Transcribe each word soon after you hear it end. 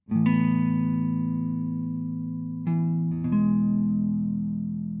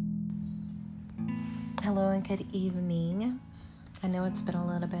Hello and good evening. I know it's been a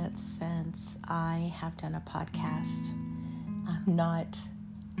little bit since I have done a podcast. I'm not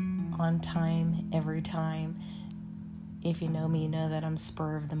on time every time. If you know me, you know that I'm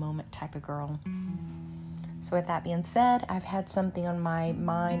spur of the moment type of girl. So with that being said, I've had something on my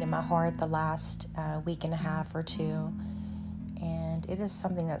mind and my heart the last week and a half or two. And it is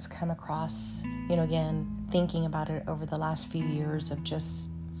something that's come across, again, thinking about it over the last few years of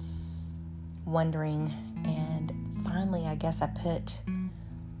just wondering. And finally, I guess I put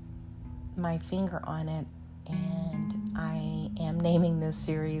my finger on it, and I am naming this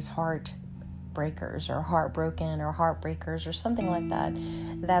series Heartbreakers or Heartbroken or Heartbreakers or something like that.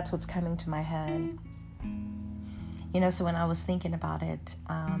 That's what's coming to my head. So when I was thinking about it,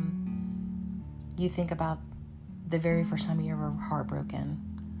 you think about the very first time you were heartbroken.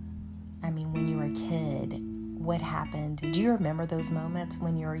 I mean, when you were a kid, what happened? Do you remember those moments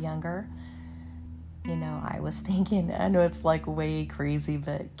when you were younger? I was thinking, I know it's like way crazy,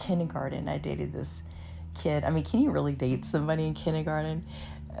 but kindergarten, I dated this kid. I mean, can you really date somebody in kindergarten?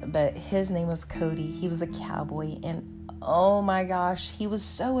 But his name was Cody. He was a cowboy, and oh my gosh, he was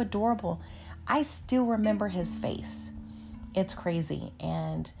so adorable. I still remember his face. It's crazy.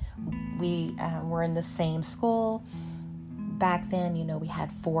 And we were in the same school. Back then, we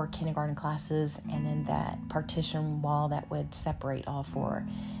had 4 kindergarten classes, and then that partition wall that would separate all 4.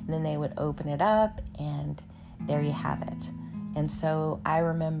 And then they would open it up, and there you have it. And so I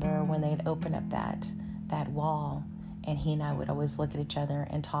remember when they'd open up that wall, and he and I would always look at each other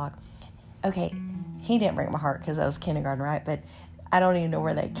and talk. Okay, he didn't break my heart because I was kindergarten, right? But I don't even know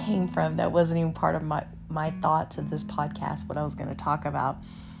where that came from. That wasn't even part of my thoughts of this podcast, what I was going to talk about.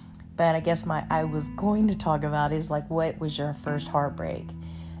 But I guess I was going to talk about is like, what was your first heartbreak?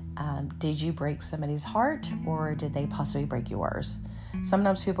 Did you break somebody's heart, or did they possibly break yours?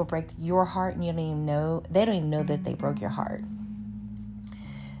 Sometimes people break your heart and they don't even know that they broke your heart.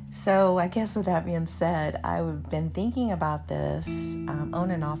 So I guess with that being said, I've been thinking about this on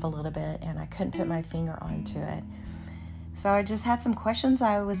and off a little bit, and I couldn't put my finger onto it. So I just had some questions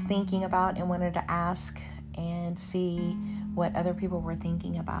I was thinking about and wanted to ask and see what other people were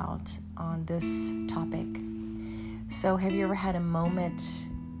thinking about on this topic. So have you ever had a moment,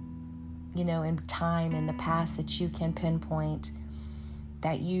 in time in the past that you can pinpoint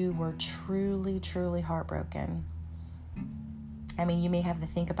that you were truly, truly heartbroken? I mean, you may have to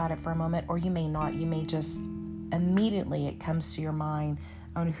think about it for a moment, or you may not. You may just immediately it comes to your mind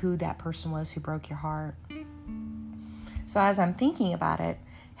on who that person was who broke your heart. So as I'm thinking about it,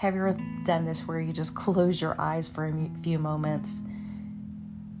 have you ever done this where you just close your eyes for a few moments?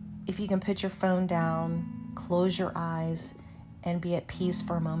 If you can put your phone down, close your eyes, and be at peace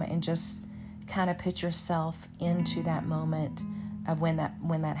for a moment, and just kind of put yourself into that moment of when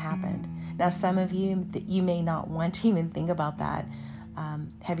that happened. Now, some of you may not want to even think about that.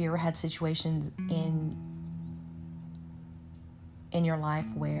 Have you ever had situations in your life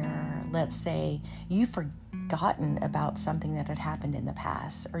where, let's say, you've forgotten about something that had happened in the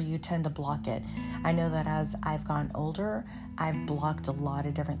past, or you tend to block it? I know that as I've gone older, I've blocked a lot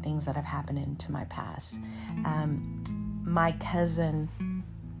of different things that have happened into my past. My cousin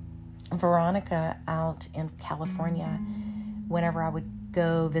Veronica out in California, whenever I would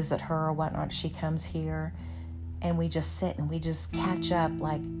go visit her or whatnot, she comes here and we just sit and we just catch up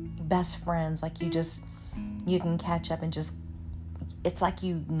like best friends. Like you can catch up and just, it's like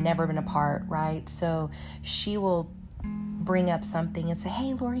you've never been apart, right? So she will bring up something and say,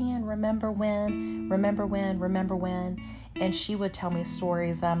 "Hey, Lorianne, remember when? And she would tell me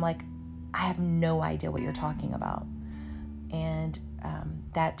stories that I'm like, I have no idea what you're talking about. And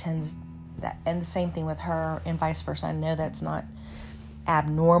and the same thing with her and vice versa. I know that's not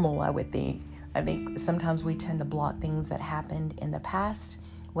abnormal, I would think. I think sometimes we tend to block things that happened in the past,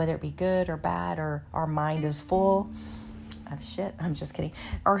 whether it be good or bad, or our mind is full of shit. I'm just kidding.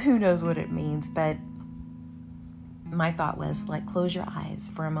 Or who knows what it means. But my thought was, like, close your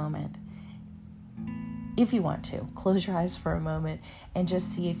eyes for a moment. If you want to, close your eyes for a moment and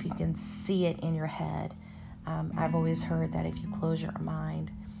just see if you can see it in your head. I've always heard that if you close your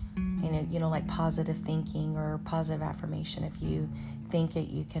mind, like positive thinking or positive affirmation, if you think it,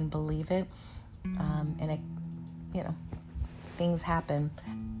 you can believe it. And it, things happen.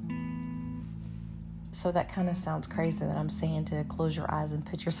 So that kind of sounds crazy that I'm saying to close your eyes and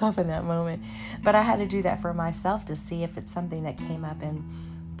put yourself in that moment. But I had to do that for myself to see if it's something that came up and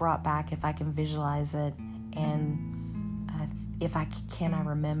brought back, if I can visualize it, and if I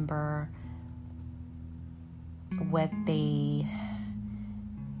remember what they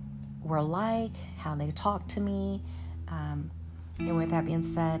were like, how they talked to me, And with that being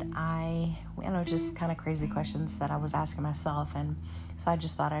said, just kind of crazy questions that I was asking myself. And so I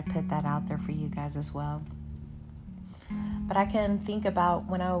just thought I'd put that out there for you guys as well. But I can think about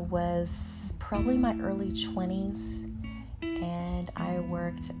when I was probably my early 20s, and I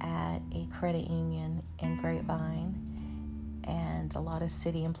worked at a credit union in Grapevine, and a lot of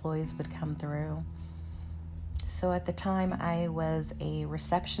city employees would come through. So at the time, I was a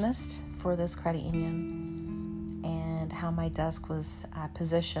receptionist for this credit union, and how my desk was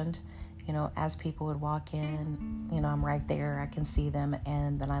positioned, as people would walk in, I'm right there, I can see them,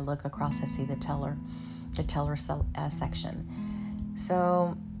 and then I look across, I see the teller section.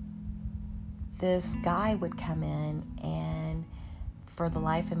 So this guy would come in, and for the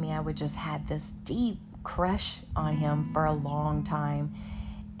life of me, I would just had this deep crush on him for a long time.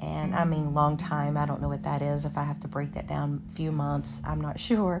 And I mean, long time, I don't know what that is. If I have to break that down, a few months, I'm not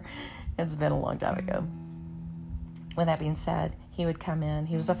sure. It's been a long time ago. With that being said, he would come in.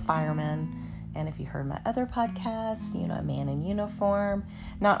 He was a fireman. And if you heard my other podcast, a man in uniform.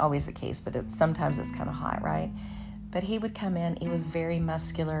 Not always the case, but sometimes it's kind of hot, right? But he would come in. He was very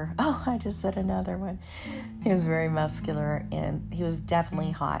muscular. Oh, I just said another one. He was very muscular, and he was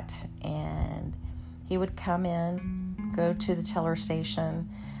definitely hot. And he would come in, go to the teller station.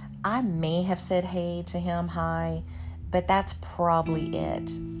 I may have said hey to him, hi, but that's probably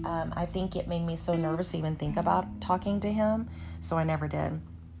it. I think it made me so nervous to even think about talking to him, so I never did.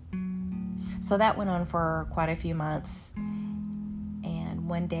 So that went on for quite a few months. And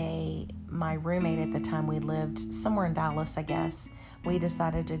one day, my roommate at the time, we lived somewhere in Dallas, I guess. We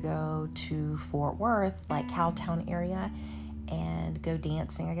decided to go to Fort Worth, like Cowtown area, and go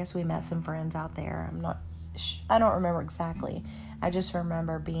dancing. I guess we met some friends out there. I don't remember exactly. I just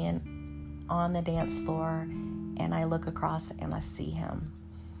remember being on the dance floor, and I look across and I see him.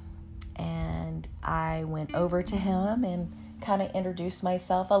 And I went over to him and kind of introduced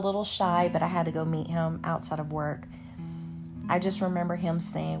myself, a little shy, but I had to go meet him outside of work. I just remember him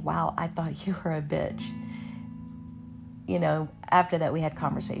saying, "Wow, I thought you were a bitch." After that we had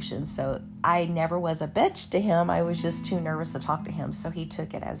conversations. So I never was a bitch to him. I was just too nervous to talk to him. So he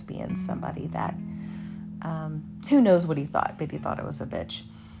took it as being somebody that, who knows what he thought, but he thought it was a bitch.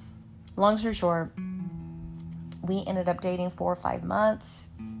 Long story short, we ended up dating 4 or 5 months.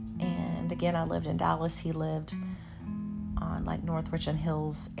 And again, I lived in Dallas. He lived on like North Richland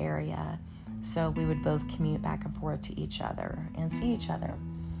Hills area. So we would both commute back and forth to each other and see each other.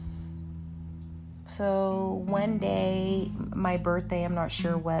 So one day, my birthday, I'm not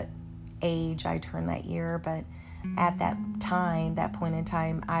sure what age I turned that year, but at that point in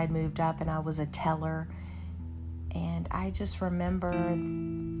time, I had moved up and I was a teller. And I just remember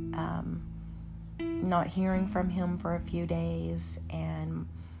not hearing from him for a few days. And,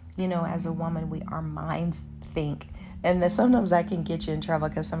 as a woman, our minds think. And that sometimes that can get you in trouble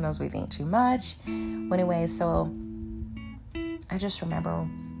because sometimes we think too much. Well, anyway, so I just remember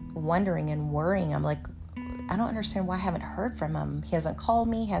wondering and worrying. I'm like, I don't understand why I haven't heard from him. He hasn't called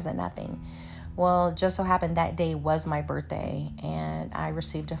me, hasn't nothing. Well, it just so happened that day was my birthday, and I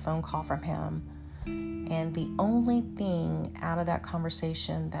received a phone call from him. And the only thing out of that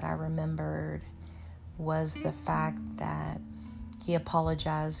conversation that I remembered was the fact that he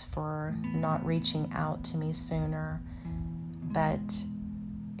apologized for not reaching out to me sooner, but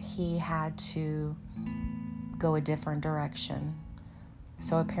he had to go a different direction.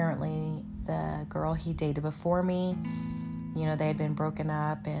 So apparently the girl he dated before me, they had been broken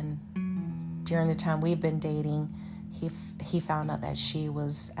up, and during the time we'd been dating, he found out that she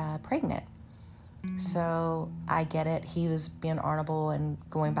was pregnant. So I get it. He was being honorable and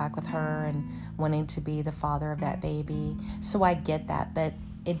going back with her and wanting to be the father of that baby. So I get that, but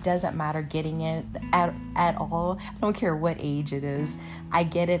it doesn't matter getting it at all. I don't care what age it is. I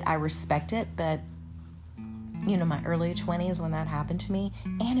get it. I respect it. But, my early 20s when that happened to me,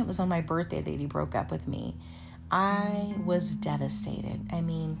 and it was on my birthday that he broke up with me, I was devastated. I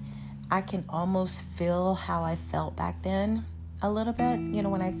mean, I can almost feel how I felt back then a little bit.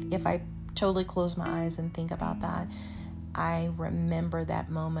 If I totally close my eyes and think about that, I remember that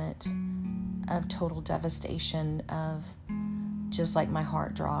moment of total devastation, of just like my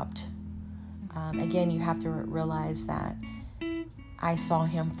heart dropped. Again, you have to realize that I saw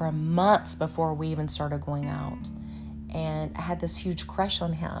him for months before we even started going out, and I had this huge crush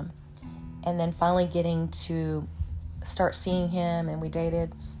on him. And then finally getting to start seeing him, and we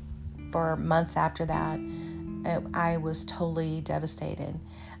dated for months after that, I was totally devastated.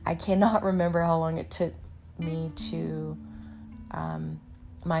 I cannot remember how long it took me to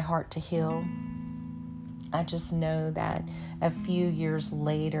my heart to heal. I just know that a few years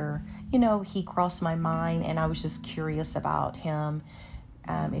later, he crossed my mind, and I was just curious about him.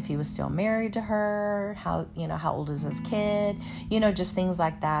 If he was still married to her, how old is his kid, just things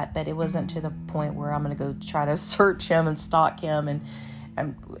like that. But it wasn't to the point where I'm going to go try to search him and stalk him. And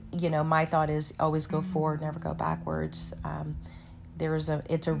my thought is always go forward, never go backwards.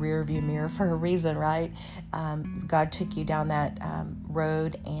 It's a rear view mirror for a reason, right? God took you down that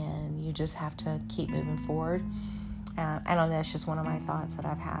road, and you just have to keep moving forward. I don't know, that's just one of my thoughts that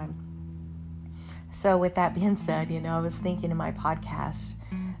I've had. So with that being said, I was thinking in my podcast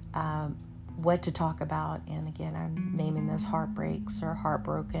what to talk about. And again, I'm naming this Heartbreaks or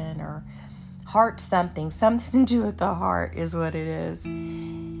Heartbroken or Heart something to do with the heart is what it is.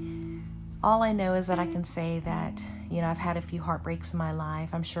 All I know is that I can say that, I've had a few heartbreaks in my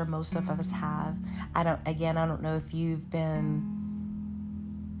life. I'm sure most of us have. I don't know if you've been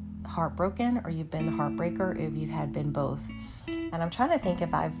heartbroken or you've been the heartbreaker, or if you've been both. And I'm trying to think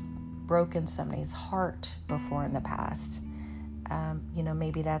if I've broken somebody's heart before in the past.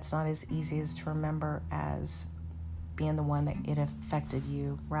 Maybe that's not as easy as to remember as being the one that it affected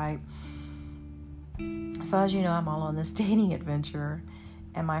you, right? So as you know, I'm all on this dating adventure,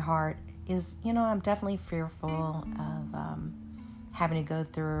 and my heart is, I'm definitely fearful of having to go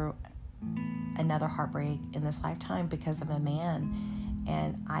through another heartbreak in this lifetime because of a man.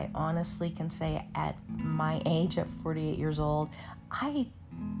 And I honestly can say at my age, at 48 years old, I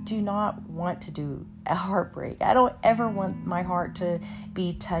do not want to do a heartbreak. I don't ever want my heart to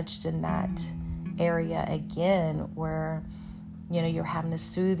be touched in that area again where, you're having to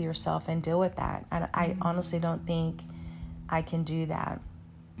soothe yourself and deal with that. I honestly don't think I can do that.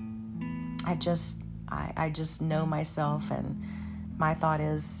 I just know myself, and my thought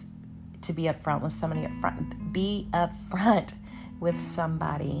is to be upfront with somebody be upfront with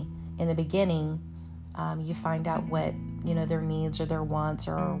somebody in the beginning. You find out what, their needs or their wants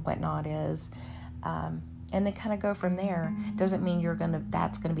or whatnot is. And then kind of go from there. Doesn't mean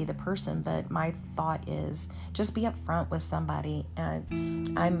that's going to be the person, but my thought is just be upfront with somebody.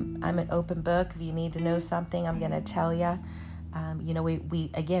 And I'm an open book. If you need to know something, I'm going to tell you.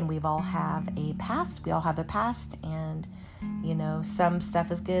 We've all have a past. We all have a past, and, some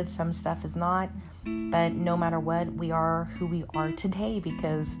stuff is good, some stuff is not. But no matter what, we are who we are today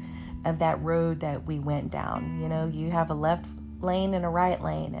because of that road that we went down. You have a left lane and a right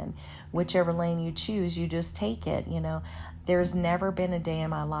lane, and whichever lane you choose, you just take it. There's never been a day in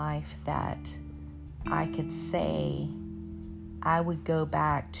my life that I could say I would go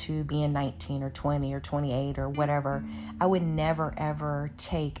back to being 19 or 20 or 28 or whatever. I would never, ever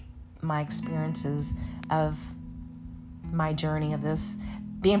take my experiences of my journey of this,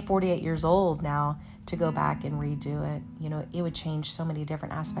 being 48 years old now, to go back and redo it. It would change so many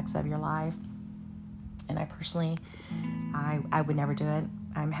different aspects of your life. And I personally, I would never do it.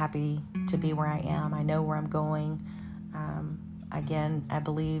 I'm happy to be where I am. I know where I'm going. Again, I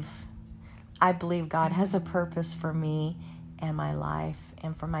believe God has a purpose for me and my life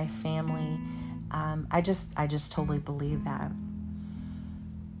and for my family. I just totally believe that.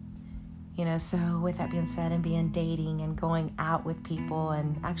 So with that being said, and dating and going out with people,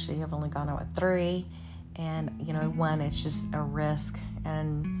 and actually I've only gone out with 3, and one, it's just a risk,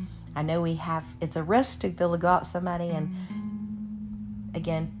 and I know it's a risk to be able to go out with somebody, and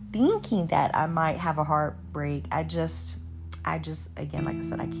again, thinking that I might have a heartbreak, I just, again, like I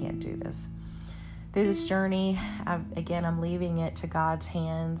said, I can't do this. Through this journey, I'm leaving it to God's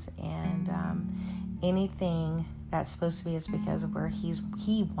hands, and anything that's supposed to be is because of where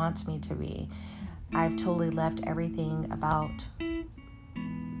He wants me to be. I've totally left everything about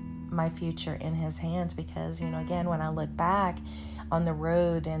my future in His hands because, again, when I look back on the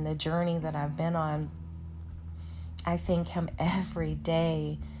road and the journey that I've been on, I thank Him every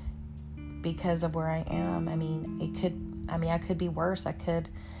day because of where I am. I could be worse.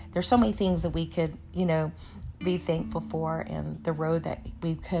 There's so many things that we could, be thankful for, and the road that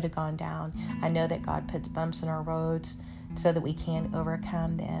we could have gone down. I know that God puts bumps in our roads so that we can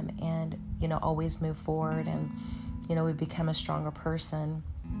overcome them and, always move forward, and, we become a stronger person.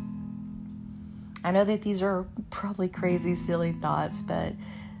 I know that these are probably crazy, silly thoughts, but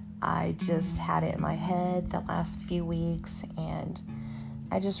I just had it in my head the last few weeks, and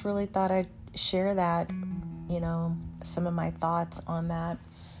I just really thought I'd share that, some of my thoughts on that.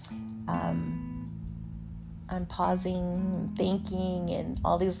 I'm pausing, thinking, and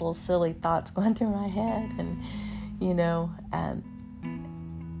all these little silly thoughts going through my head, and,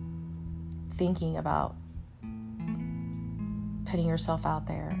 thinking about putting yourself out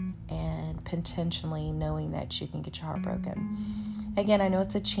there and potentially knowing that you can get your heart broken. again, I know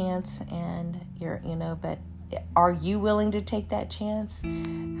it's a chance, and but are you willing to take that chance?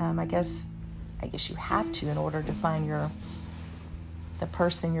 I guess you have to in order to find the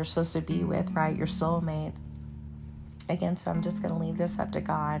person you're supposed to be with, right? Your soulmate. Again, so I'm just going to leave this up to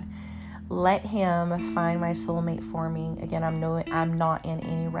God. Let Him find my soulmate for me. Again, I'm not in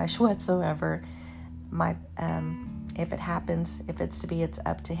any rush whatsoever. If it happens, if it's to be, it's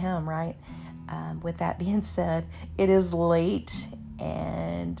up to Him, right? With that being said, it is late,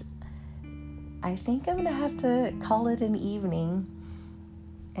 and I think I'm going to have to call it an evening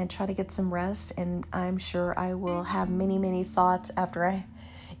and try to get some rest. And I'm sure I will have many, many thoughts after I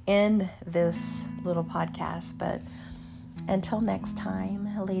end this little podcast. But until next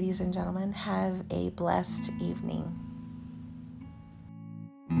time, ladies and gentlemen, have a blessed evening.